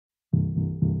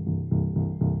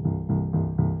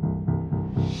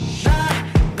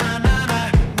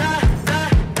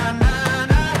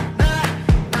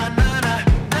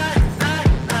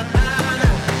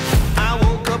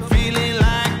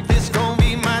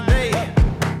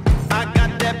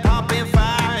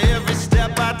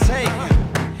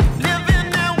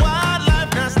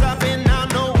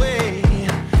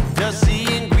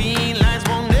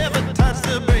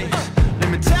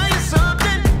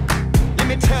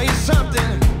tell you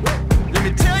something. Let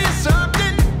me tell you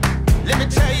something. Let me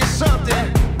tell you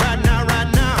something. Right now,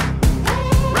 right now.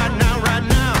 Right now, right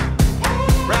now.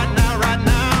 Right now, right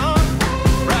now.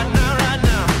 Right now, right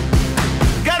now.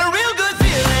 Got a real good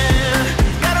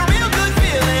feeling. Got a real good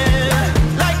feeling.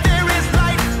 Like there is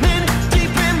lightning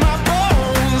deep in my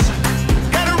bones.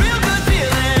 Got a real good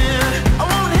feeling. I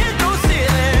won't hit no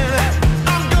ceiling.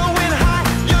 I'm going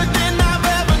higher than I've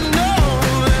ever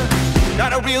known.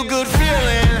 Got a real good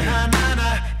feeling.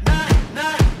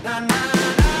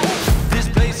 This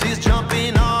place is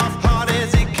jumping off hard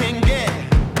as it can get.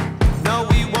 No,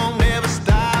 we won't ever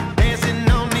stop dancing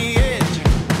on the edge.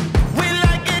 We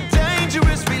like it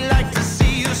dangerous, we like to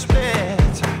see you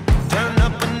split. Turn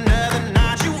up another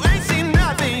notch, you ain't seen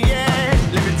nothing yet.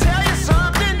 Let me tell you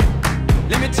something.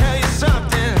 Let me tell you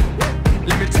something.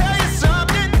 Let me tell you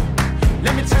something.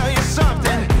 Let me tell you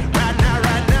something. Right now,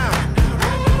 right now.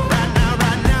 Right now,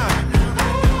 right now.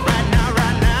 Right now,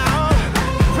 right now.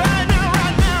 Right now,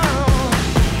 right now.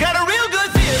 Got a real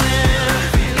good feeling.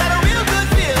 Got a real good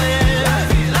feeling.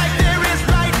 Like there is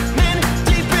lightning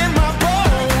deep in my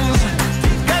bones.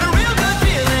 Got a real good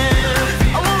feeling.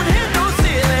 I won't hit no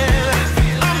ceiling.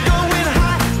 I'm going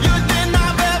higher than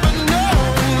I've ever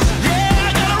known. Yeah,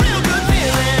 I got a real good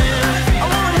feeling. I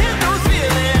won't hit no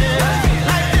ceiling.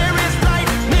 Like there is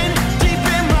lightning deep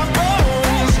in my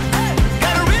bones.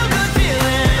 Got a real good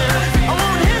feeling. I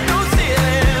won't hit no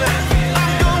ceiling.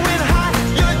 I'm going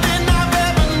higher than I've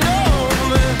ever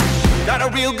known. Got a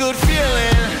real good feeling.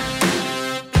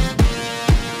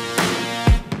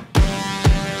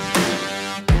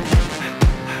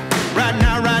 Right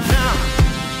now, right now.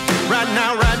 Right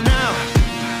now, right now.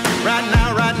 Right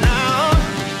now, right now.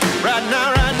 Right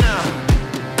now, right now.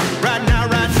 Right now,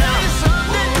 right now.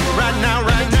 Right now,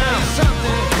 right now.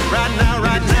 Right now,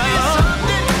 right now.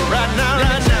 Right now, right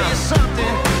now.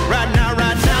 Right now,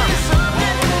 right now.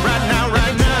 Right now,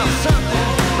 right now.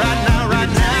 Right now, right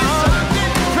now.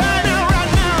 Right now,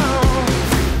 right now.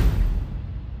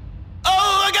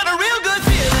 Oh, I got a real good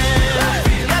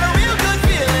feeling. Got a real good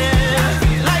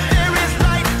feeling. Like there is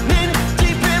lightning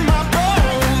deep in my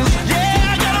bones.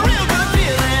 Yeah, I got a real good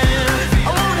feeling. I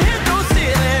won't hit no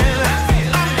ceiling.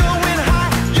 I'm going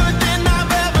higher than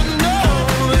I've ever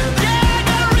known. Yeah, I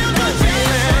got a real good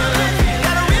feeling.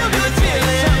 Got a real good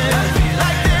feeling.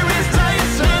 Like there is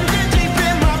lightning deep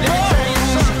in my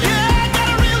bones. Yeah, I got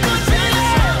a real good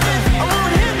feeling. I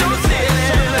won't hit no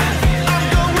ceiling. I'm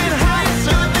going higher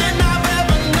than I've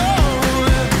ever known.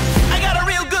 I got a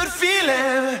real good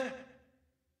feeling.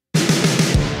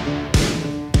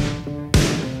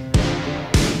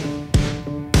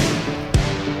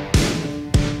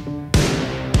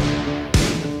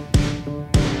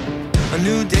 A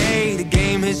new day, the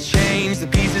game has changed, the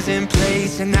pieces in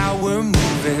place, and now we're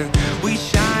moving. We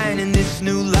shine in this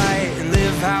new light and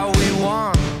live how we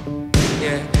want.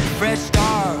 Yeah, fresh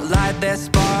start, light that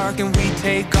spark, and we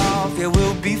take off. Yeah,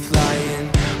 we'll be flying.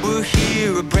 We're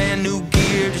here, a brand new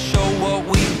gear to show what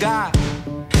we got.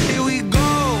 Here we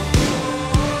go.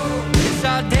 It's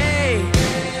our day.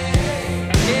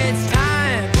 Yeah, it's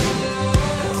time to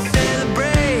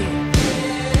celebrate.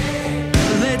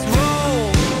 Let's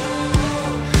roll.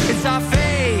 It's our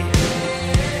fate.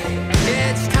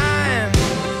 Yeah, it's time to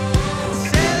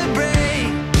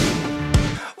celebrate.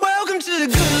 Welcome to the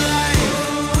good life.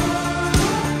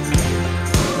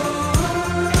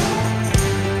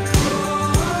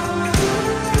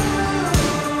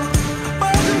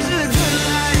 Welcome to the good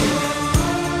life.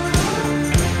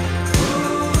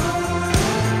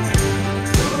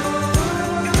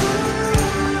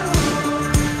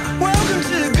 Welcome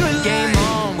to the good life. Game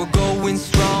on, we're going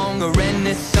strong. A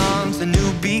renaissance, a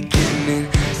new beginning.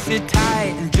 Sit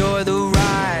tight, enjoy the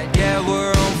ride. Yeah,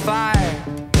 we're on fire.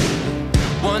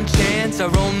 One chance,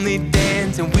 our only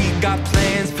dance, and we got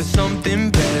plans for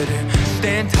something better.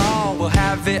 Stand tall, we'll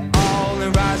have it all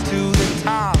and rise to the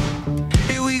top.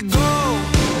 Here we go.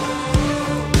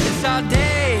 It's our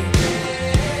day.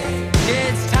 Yeah,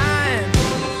 it's time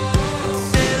to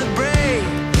celebrate.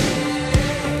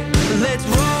 Let's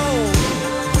roll.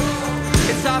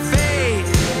 It's our fate.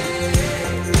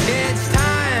 Yeah, it's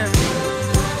time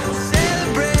to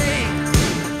celebrate.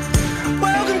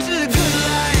 Welcome to the good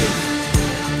life.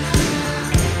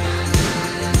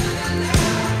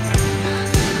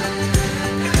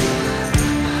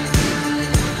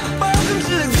 Welcome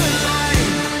to the good life.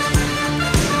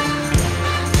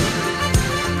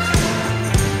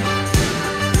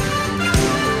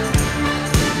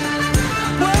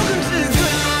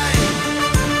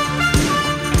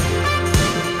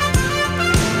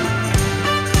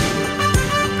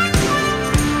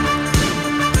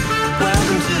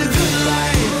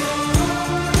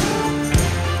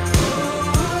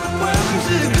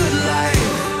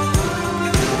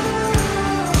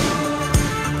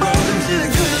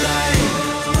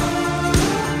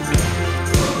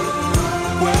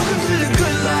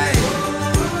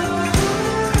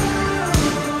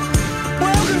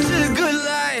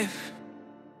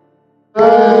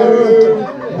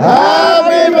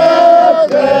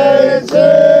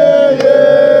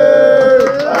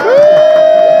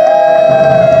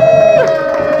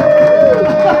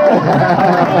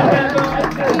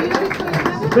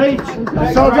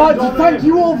 So I'd like to thank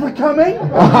you all for coming.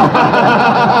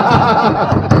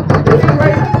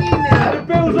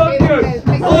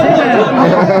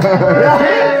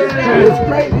 It's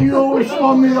great that you all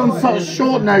responded on such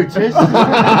short notice. Please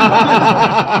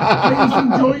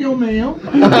enjoy your meal.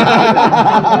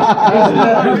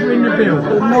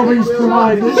 Nothing's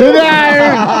provided. Sit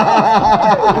down!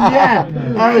 And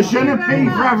yeah, je ne paye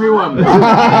for everyone.